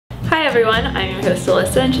Hi everyone, I'm your host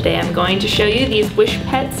Alyssa, and today I'm going to show you these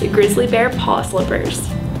Wishpets Grizzly Bear paw slippers.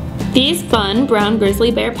 These fun brown Grizzly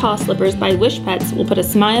Bear paw slippers by Wishpets will put a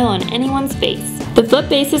smile on anyone's face. The foot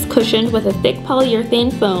base is cushioned with a thick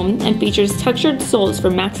polyurethane foam and features textured soles for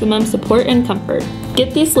maximum support and comfort.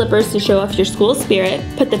 Get these slippers to show off your school spirit,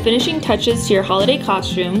 put the finishing touches to your holiday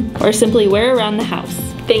costume, or simply wear around the house.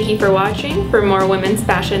 Thank you for watching. For more women's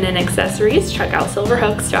fashion and accessories, check out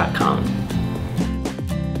silverhooks.com.